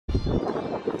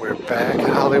Back at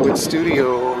Hollywood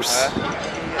Studios.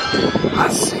 I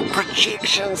see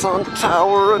projections on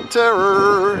Tower of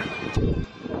Terror.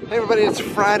 Hey everybody, it's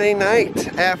Friday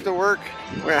night after work.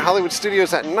 We're at Hollywood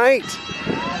Studios at night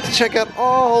to check out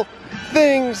all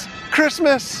things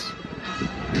Christmas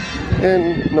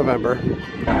in November.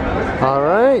 All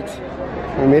right,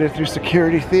 we made it through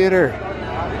security theater.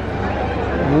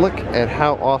 Look at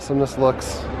how awesome this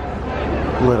looks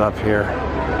lit up here.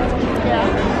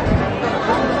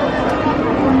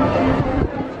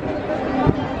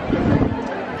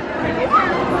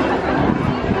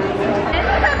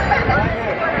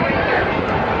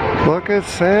 Look at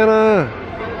Santa.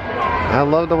 I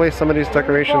love the way some of these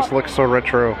decorations look so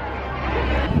retro.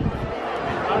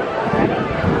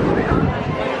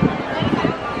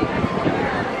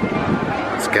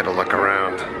 Let's get a look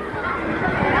around.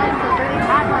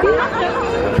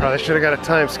 I probably should have got a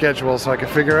time schedule so I could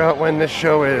figure out when this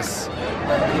show is.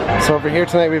 So over here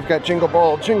tonight we've got Jingle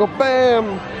Ball, Jingle Bam!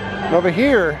 And over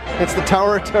here, it's the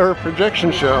Tower of Terror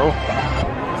projection show.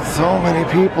 So many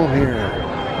people here.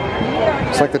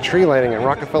 It's like the tree lighting in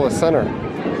Rockefeller Center.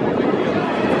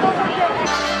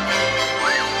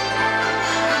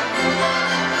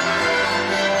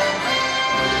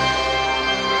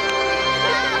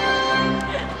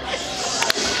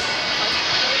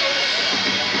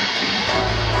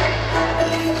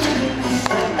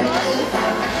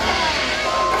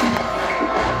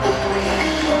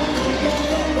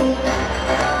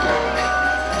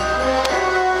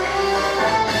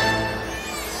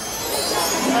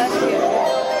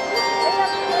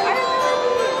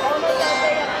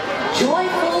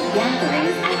 Joyful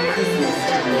gatherings at Christmas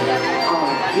time are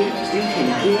a gift you can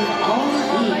give all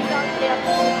year.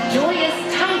 Joyous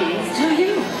tidings to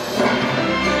you.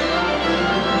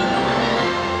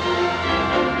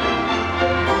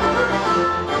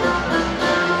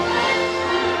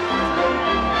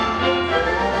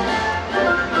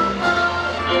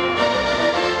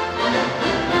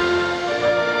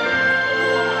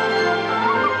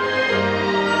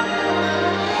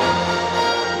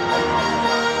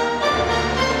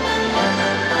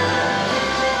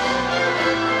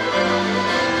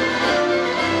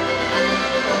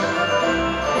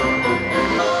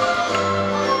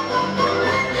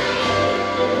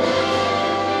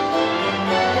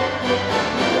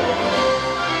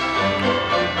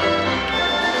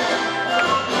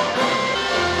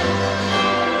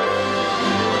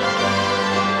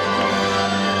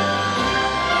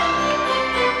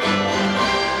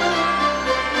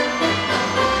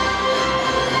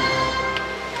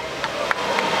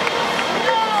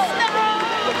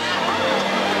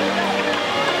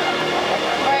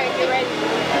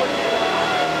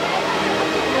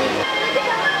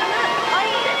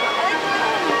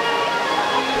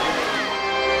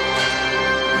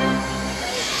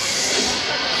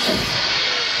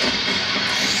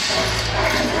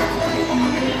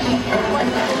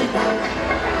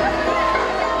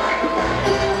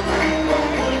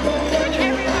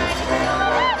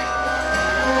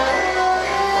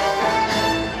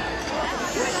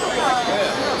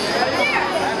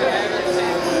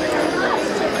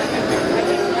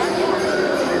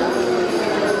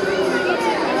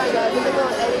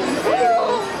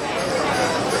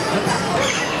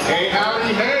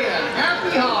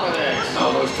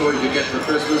 Toys you get for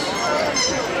Christmas,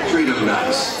 treat them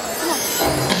nice.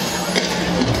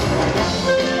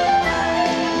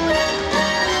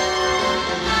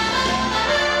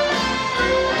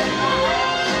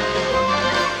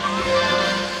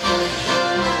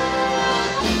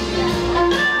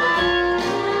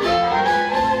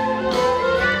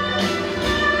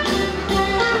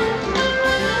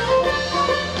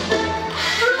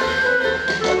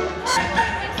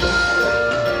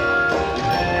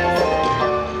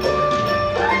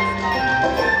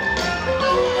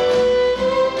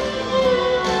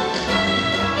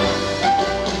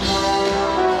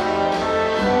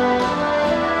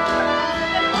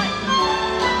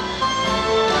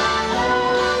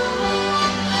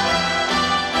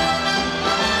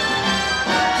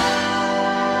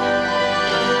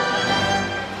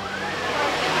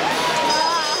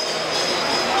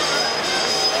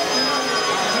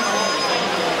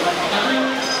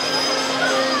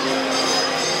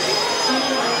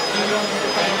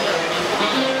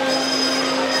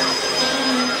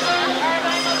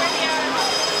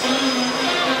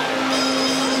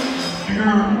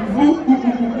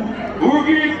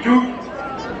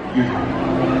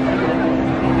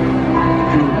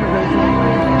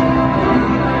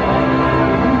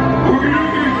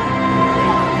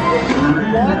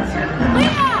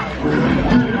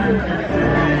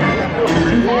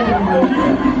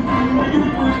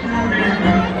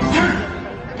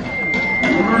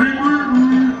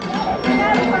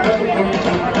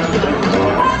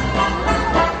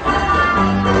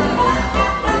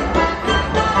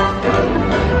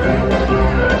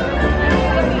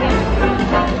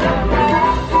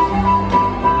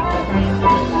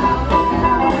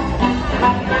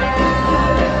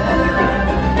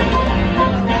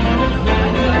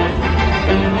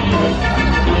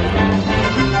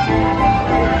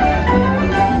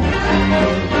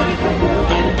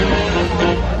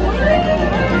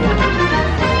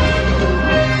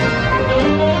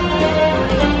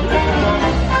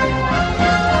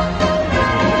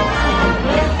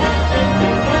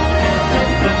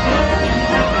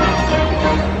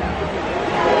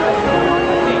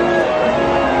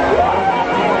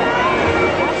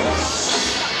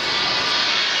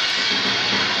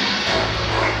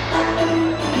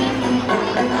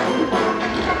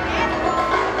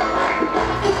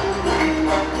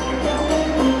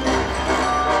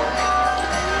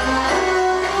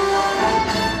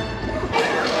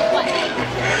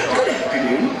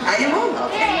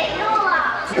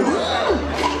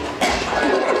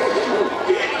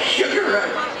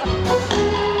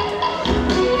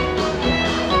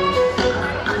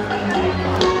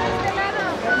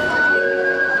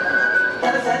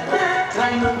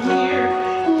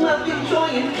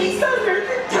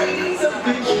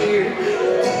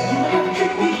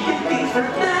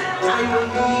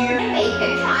 Make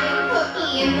a giant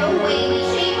cookie in the wavy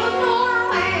shape of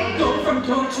Norway. Go from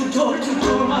door to door to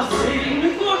door, my saving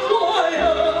before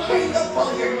choir. Hang up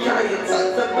all your giant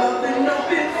sons above an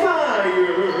open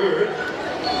fire.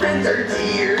 Friends are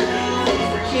dear. Thanks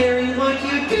for sharing what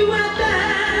you do at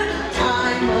that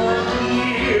time of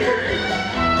year.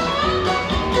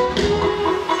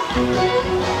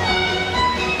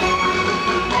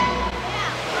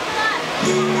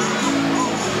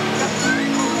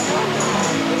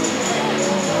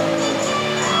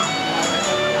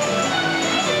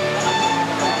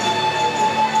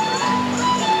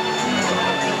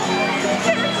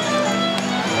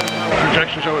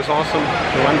 Projection show is awesome.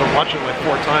 I wanted to watch it like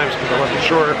 4 times because I wasn't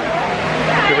sure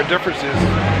there were differences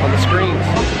on the screens.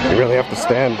 You really have to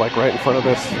stand like right in front of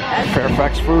this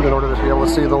Fairfax food in order to be able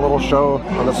to see the little show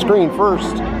on the screen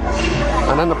first,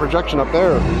 and then the projection up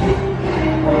there.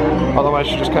 Otherwise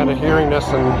you're just kind of hearing this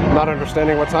and not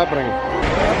understanding what's happening.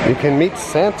 You can meet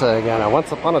Santa again at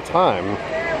Once Upon a Time,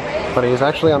 but he's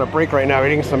actually on a break right now,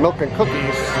 eating some milk and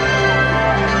cookies.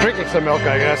 Drinking some milk,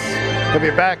 I guess. He'll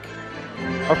be back,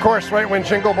 of course, right when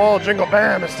Jingle Ball, Jingle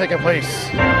Bam is taking place.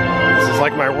 This is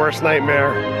like my worst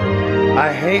nightmare.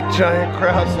 I hate giant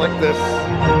crowds like this.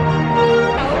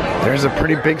 There's a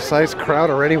pretty big sized crowd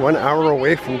already 1 hour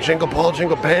away from Jingle Ball,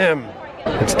 Jingle Bam.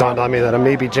 It's dawned on me that it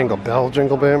may be Jingle Bell,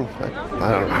 Jingle Bam.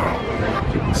 I don't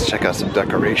know. Let's check out some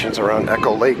decorations around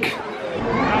Echo Lake.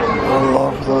 I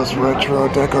love those retro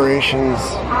decorations.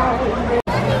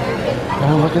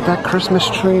 Oh, look at that Christmas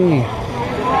tree.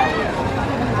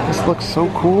 This looks so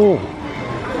cool.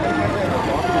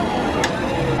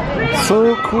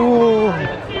 So cool.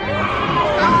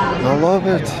 I love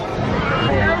it.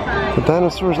 The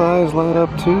dinosaur's eyes light up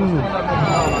too.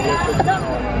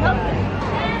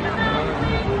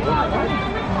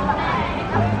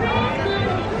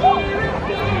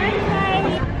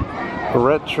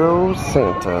 Retro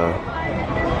Santa.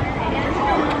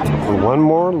 One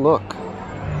more look.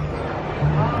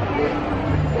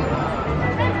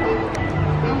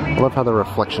 I love how the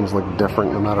reflections look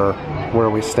different no matter where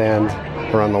we stand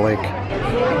around the lake.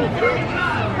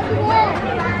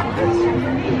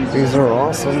 These are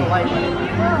awesome.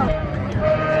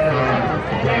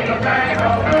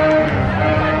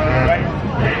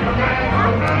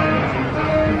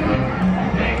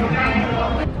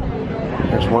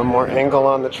 There's one more angle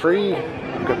on the tree.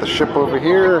 We've got the ship over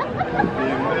here.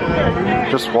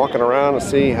 Just walking around to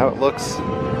see how it looks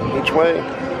each way.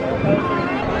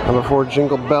 And before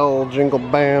Jingle Bell, Jingle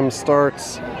Bam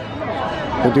starts,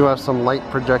 they do have some light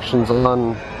projections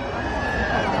on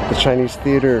the Chinese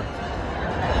theater,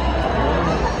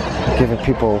 giving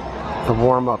people the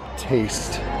warm-up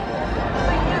taste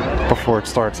before it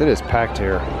starts. It is packed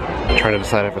here. I'm trying to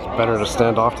decide if it's better to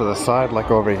stand off to the side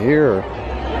like over here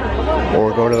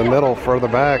or go to the middle further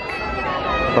back,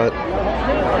 but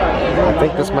I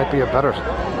think this might be a better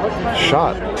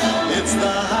shot. It's the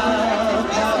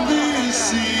happy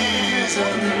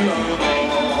season of all.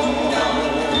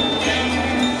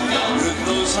 With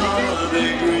those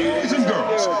holiday greetings. Boys and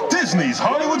girls, Disney's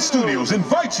Hollywood Studios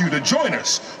invites you to join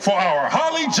us for our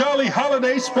Holly Jolly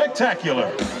Holiday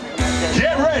Spectacular.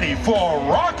 Get ready for a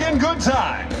rockin' good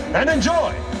time and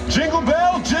enjoy Jingle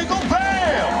Bell, Jingle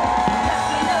Bam!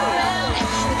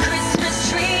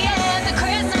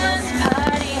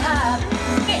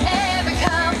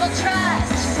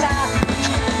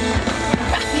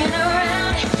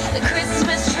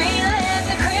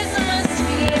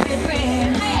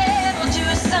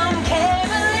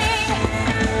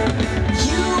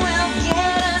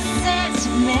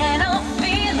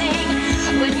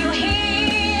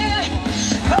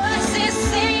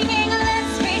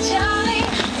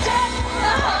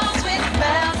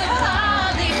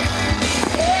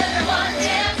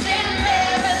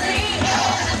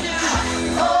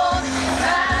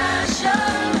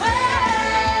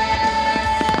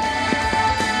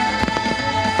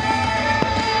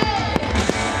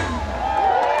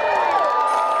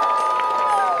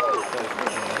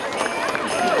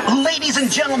 Ladies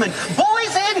and gentlemen,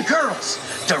 boys and girls,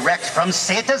 direct from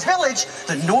Santa's Village,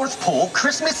 the North Pole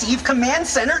Christmas Eve Command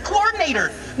Center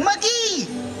Coordinator, McGee.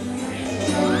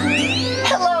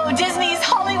 Hello, Disney's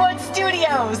Hollywood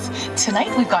Studios.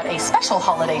 Tonight we've got a special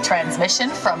holiday transmission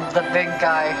from the big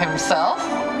guy himself,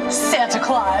 Santa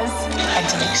Claus. And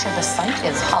to make sure the site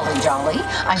is holly jolly,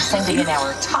 I'm sending in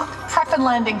our top prep and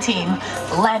landing team,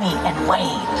 Lenny and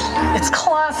Wayne. It's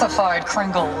classified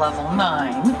Kringle level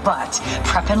 9, but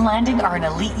prep and landing are an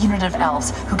elite unit of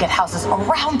elves who get houses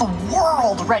around the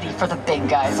world ready for the big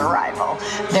guy's arrival.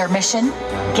 Their mission,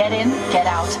 get in, get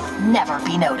out, never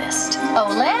be noticed. Oh,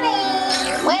 Lenny!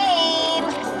 Wayne!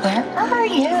 Where are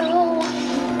you?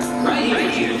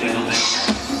 here, gentlemen.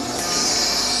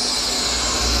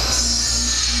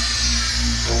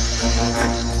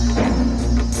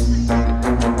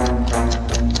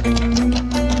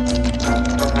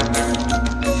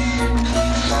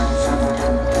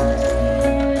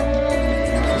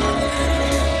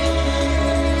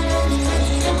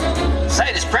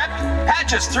 Site is prepped.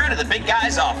 Patch us through to the big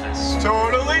guy's office.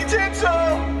 Totally did so.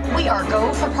 We are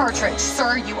go for Partridge.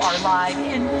 Sir, you are live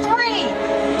in 3,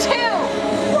 2,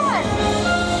 1.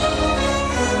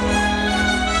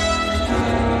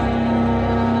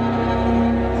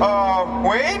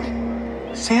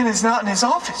 Wayne? Santa's not in his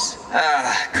office.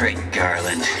 Ah, great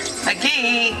Garland.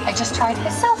 McGee! I just tried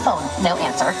his cell phone. No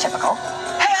answer. Typical.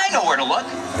 Hey, I know where to look.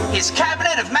 His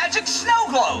cabinet of magic snow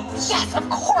globes. Yes, of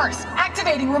course.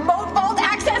 Activating remote vault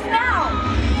access now.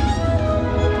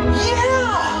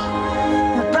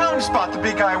 Yeah! We're bound to spot the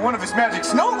big guy in one of his magic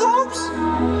snow globes.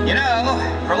 You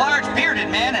know, for a large bearded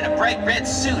man in a bright red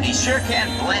suit, he sure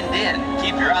can blend in.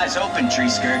 Keep your eyes open, tree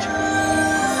skirt.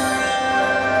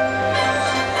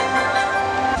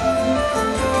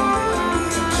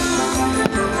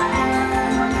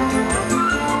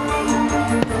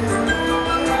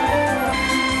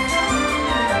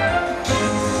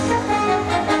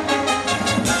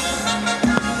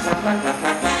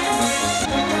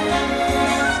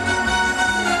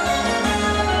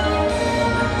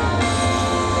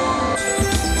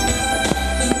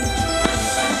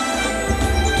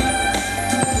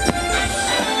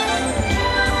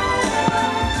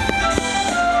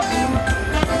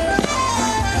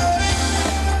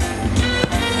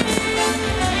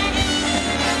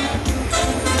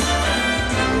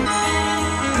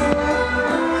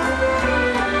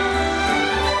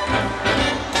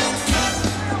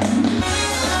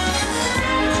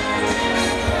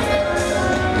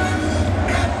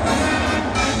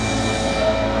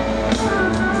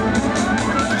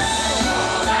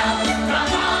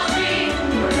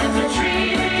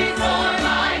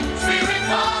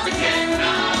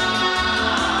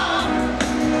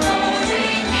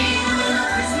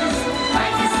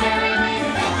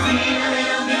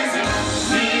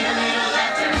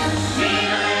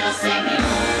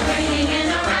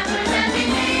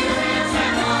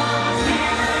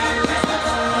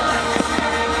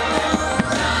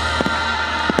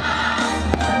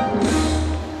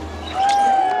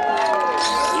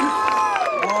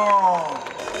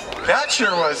 That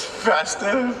sure was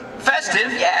festive.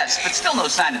 Festive, yes, but still no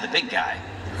sign of the big guy.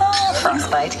 Oh,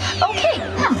 frostbite. Okay,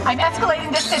 I'm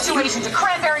escalating this situation to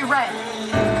cranberry red.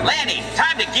 Lanny,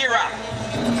 time to gear up.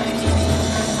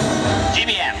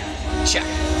 GBM, check.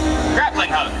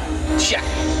 Grappling hook, check.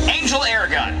 Angel air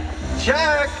gun,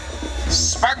 Check.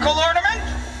 sparkle ornament.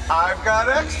 I've got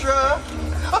extra.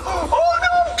 Oh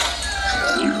no!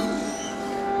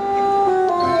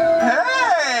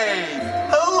 Hey!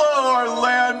 Hello,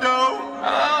 Orlando.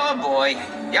 Oh boy,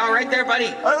 you all right there, buddy?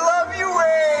 I love you,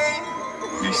 Wayne.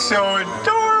 You're so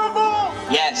adorable.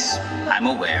 Yes, I'm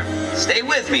aware. Stay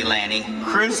with me, Lanny.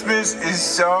 Christmas is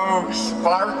so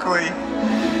sparkly.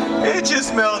 It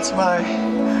just melts my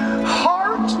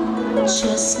heart.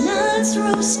 Chestnuts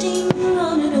roasting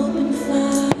on an open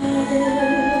fire.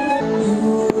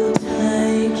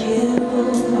 Yuletide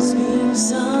carols being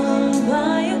sung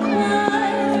by a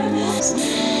choir.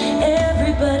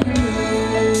 Everybody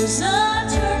knows a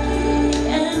turkey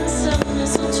and some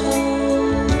mistletoe.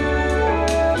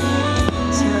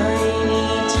 Tiny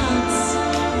tots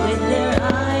with their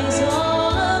eyes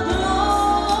all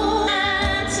aglow.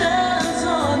 Santa's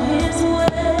on his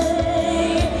way.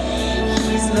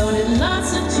 He's loaded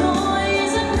lots of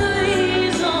toys and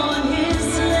goodies on his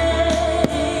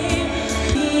sleigh.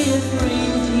 If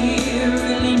reindeer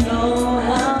really know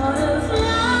how to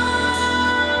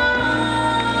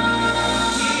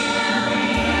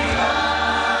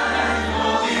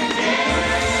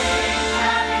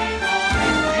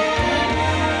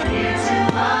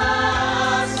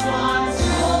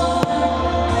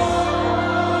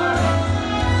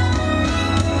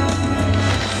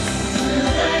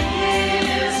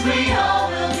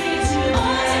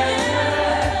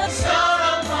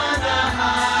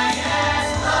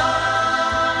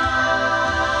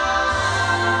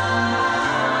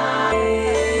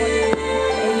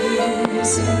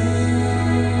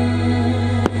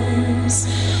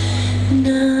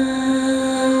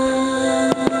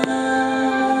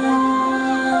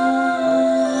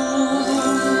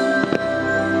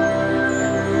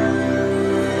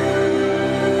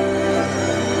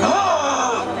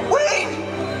Wayne!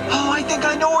 Oh, I think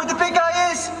I know where the big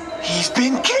guy is. He's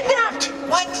been kidnapped.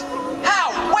 What?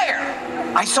 How? Where?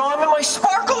 I saw him in my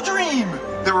sparkle dream.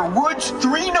 There were woods,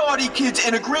 3 naughty kids,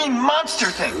 and a green monster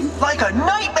thing. Like a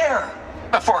nightmare.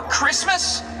 Before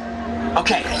Christmas?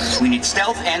 Okay, we need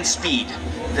stealth and speed.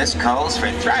 This calls for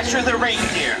Thrasher the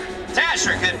reindeer.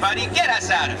 Thrasher, good buddy, get us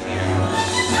out of here.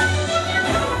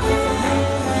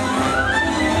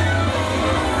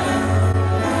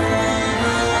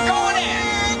 We're going in.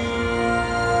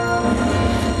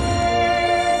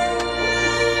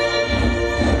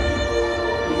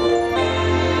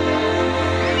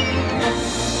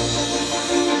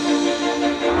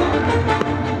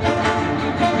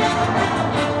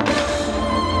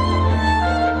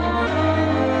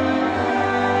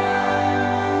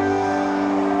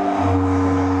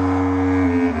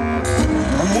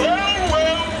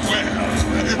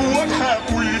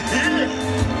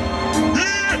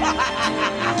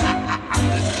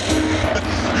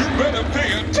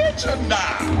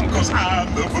 Now, cause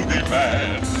I'm the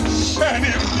boogeyman. And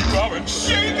if you aren't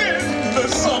shaking,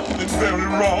 there's something very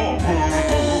wrong.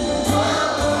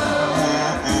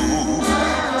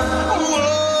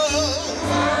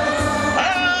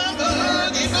 I'm the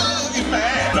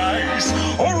boogeyman. Nice,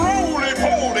 a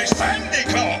roly-poly Santa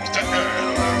Claus to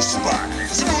earn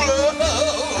spice.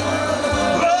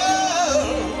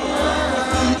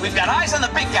 We've got eyes on the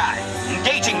big guy,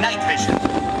 engaging night vision.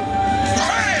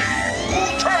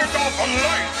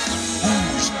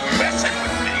 Who's messing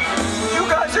with me? You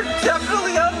guys are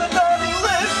definitely on the naughty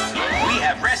list. We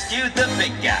have rescued the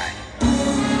big guy.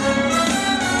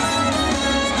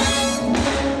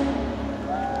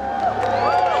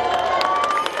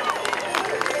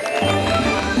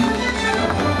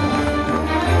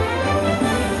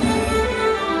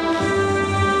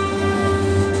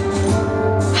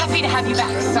 Happy to have you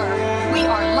back, sir. We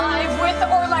are live with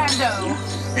Orlando.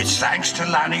 It's thanks to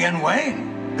Lanny and Wayne.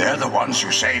 They're the ones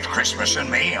who saved Christmas and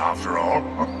me, after all.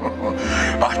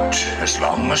 But as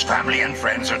long as family and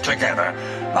friends are together,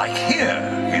 like here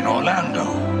in Orlando,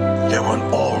 there will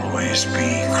always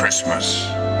be Christmas.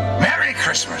 Merry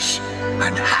Christmas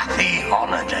and happy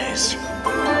holidays.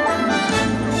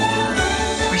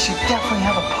 We should definitely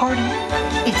have a party.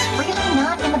 It's really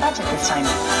not in the budget this time.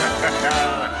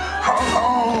 Ho,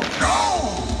 ho, go!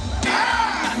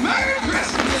 Merry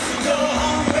Christmas! Go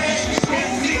home, baby.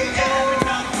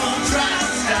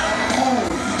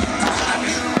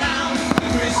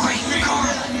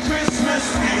 Christmas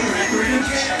spirit.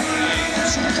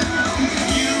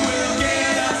 You will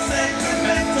get a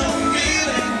sentimental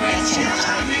feeling when you're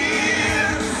here.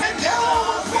 And tell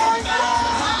us what's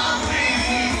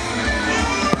Halloween.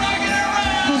 Rockin'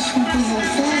 around. This will be the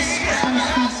best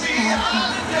Christmas ever.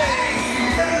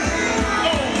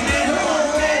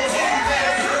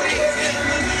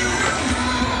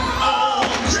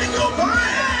 Oh, Jingle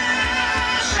Bam!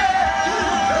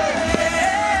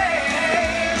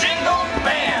 Jingle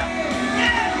Bam!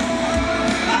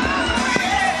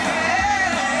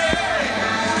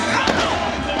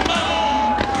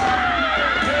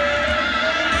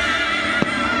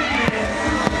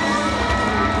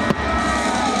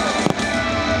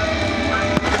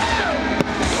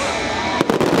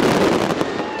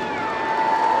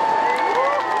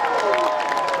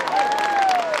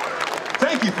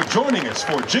 Thank you for joining us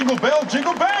for Jingle Bell,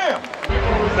 Jingle Bam!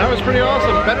 That was pretty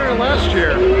awesome. Better than last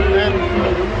year. And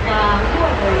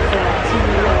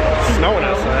it's snowing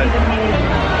outside.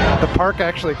 The park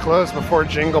actually closed before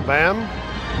Jingle Bam,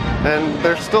 and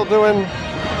they're still doing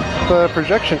the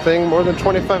projection thing more than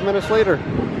 25 minutes later.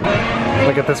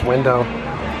 Look at this window.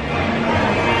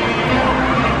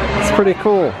 It's pretty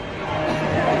cool.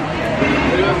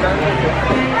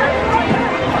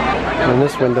 In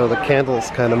this window, the candles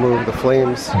kind of move the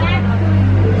flames.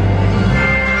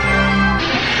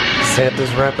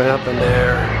 Santa's wrapping up in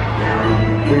there.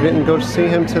 We didn't go see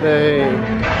him today.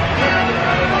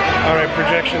 Alright,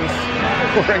 projections.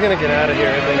 We're gonna get out of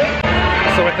here, I think.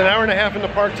 So with an hour and a half in the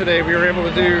park today, we were able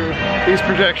to do these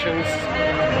projections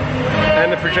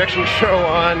and the projection show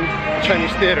on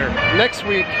Chinese Theater. Next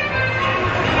week,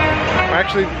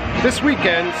 actually this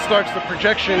weekend, starts the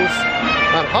projections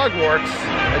on Hogwarts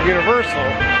at Universal.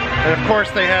 And of course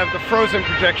they have the Frozen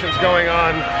projections going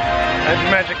on at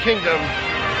Magic Kingdom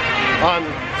on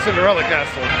Cinderella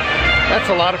Castle. That's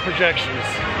a lot of projections.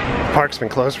 The park's been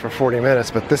closed for 40 minutes,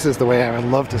 but this is the way I would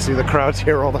love to see the crowds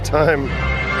here all the time.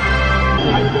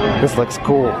 This looks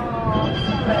cool.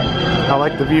 I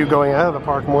like the view going out of the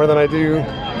park more than I do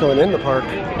going in the park.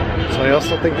 So I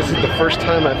also think this is the first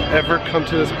time I've ever come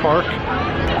to this park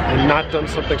and not done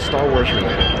something Star Wars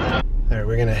related. Alright,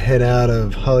 we're gonna head out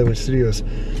of Hollywood Studios.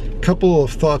 Couple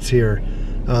of thoughts here.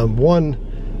 One,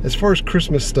 as far as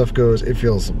Christmas stuff goes, it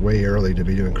feels way early to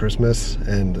be doing Christmas,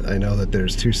 and I know that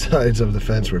there's two sides of the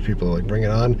fence where people like bring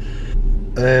it on.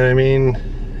 And I mean,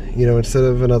 you know, instead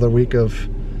of another week of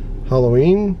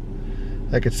Halloween,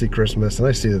 I could see Christmas, and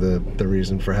I see the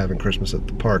reason for having Christmas at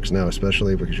the parks now,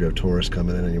 especially because you have tourists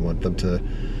coming in and you want them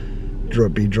to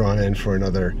be drawn in for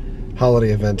another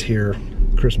holiday event here.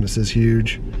 Christmas is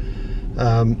huge.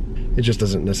 It just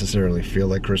doesn't necessarily feel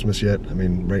like Christmas yet. I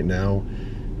mean, right now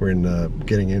we're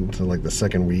getting into like the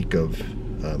second week of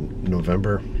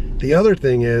November. The other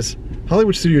thing is,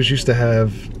 Hollywood Studios used to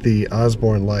have the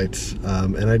Osborne lights,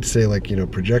 and I'd say, like, you know,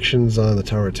 projections on the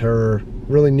Tower of Terror,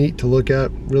 really neat to look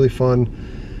at, really fun.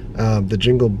 The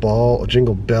Jingle Bell,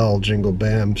 Jingle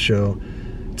Bam show,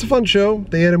 it's a fun show.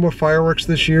 They added more fireworks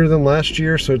this year than last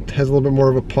year, so it has a little bit more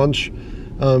of a punch,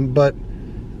 but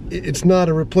it's not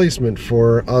a replacement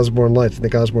for Osborne Lights. I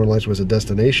think Osborne Lights was a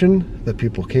destination that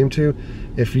people came to.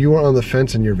 If you are on the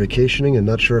fence and you're vacationing and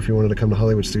not sure if you wanted to come to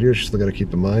Hollywood Studios, you still got to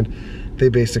keep in mind, they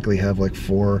basically have like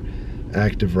 4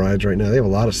 active rides right now. They have a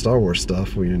lot of Star Wars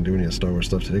stuff. We didn't do any Star Wars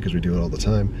stuff today because we do it all the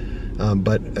time.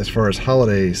 But as far as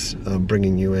holidays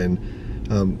bringing you in,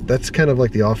 that's kind of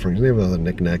like the offerings. They have other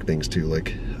knick-knack things too,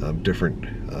 like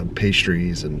different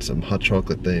pastries and some hot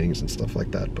chocolate things and stuff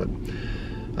like that. But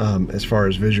as far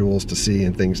as visuals to see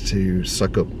and things to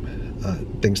soak up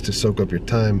your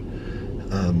time,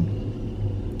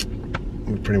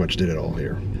 we pretty much did it all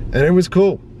here, and it was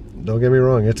cool. Don't get me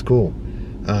wrong, it's cool.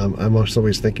 I'm also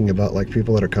always thinking about like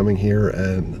people that are coming here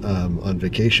and on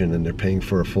vacation and they're paying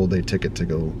for a full day ticket to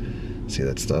go see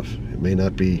that stuff. It may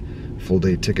not be full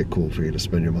day ticket cool for you to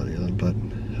spend your money on, but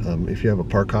if you have a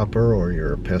park hopper or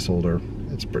you're a pass holder,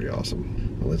 it's pretty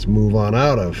awesome. Well, let's move on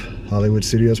out of Hollywood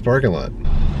Studios parking lot.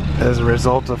 As a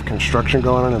result of construction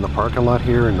going on in the parking lot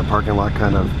here, and the parking lot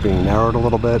kind of being narrowed a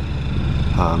little bit,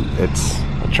 it's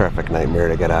a traffic nightmare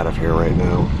to get out of here right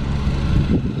now.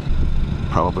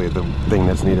 Probably the thing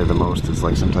that's needed the most is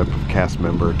like some type of cast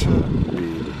member to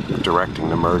be directing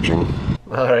the merging.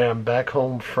 Alright, I'm back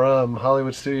home from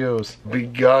Hollywood Studios.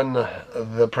 Begun.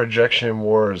 The projection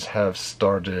wars have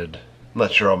started. I'm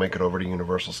not sure I'll make it over to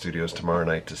Universal Studios tomorrow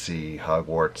night to see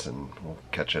Hogwarts, and we'll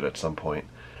catch it at some point.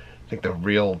 I think the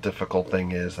real difficult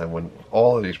thing is that when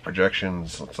all of these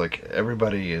projections, it's like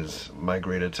everybody is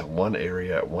migrated to one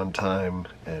area at one time,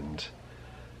 and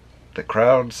the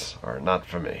crowds are not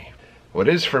for me. What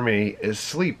is for me is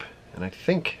sleep, and I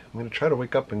think I'm going to try to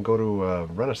wake up and go to a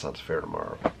Renaissance Fair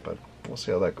tomorrow, but we'll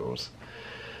see how that goes.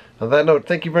 On that note,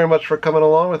 thank you very much for coming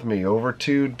along with me over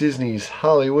to Disney's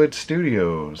Hollywood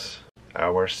Studios,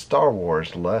 our Star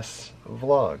Wars Less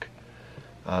vlog.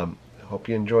 I hope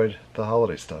you enjoyed the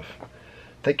holiday stuff.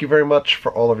 Thank you very much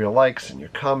for all of your likes and your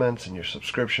comments and your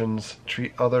subscriptions.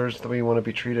 Treat others the way you want to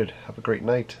be treated. Have a great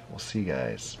night. We'll see you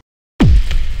guys.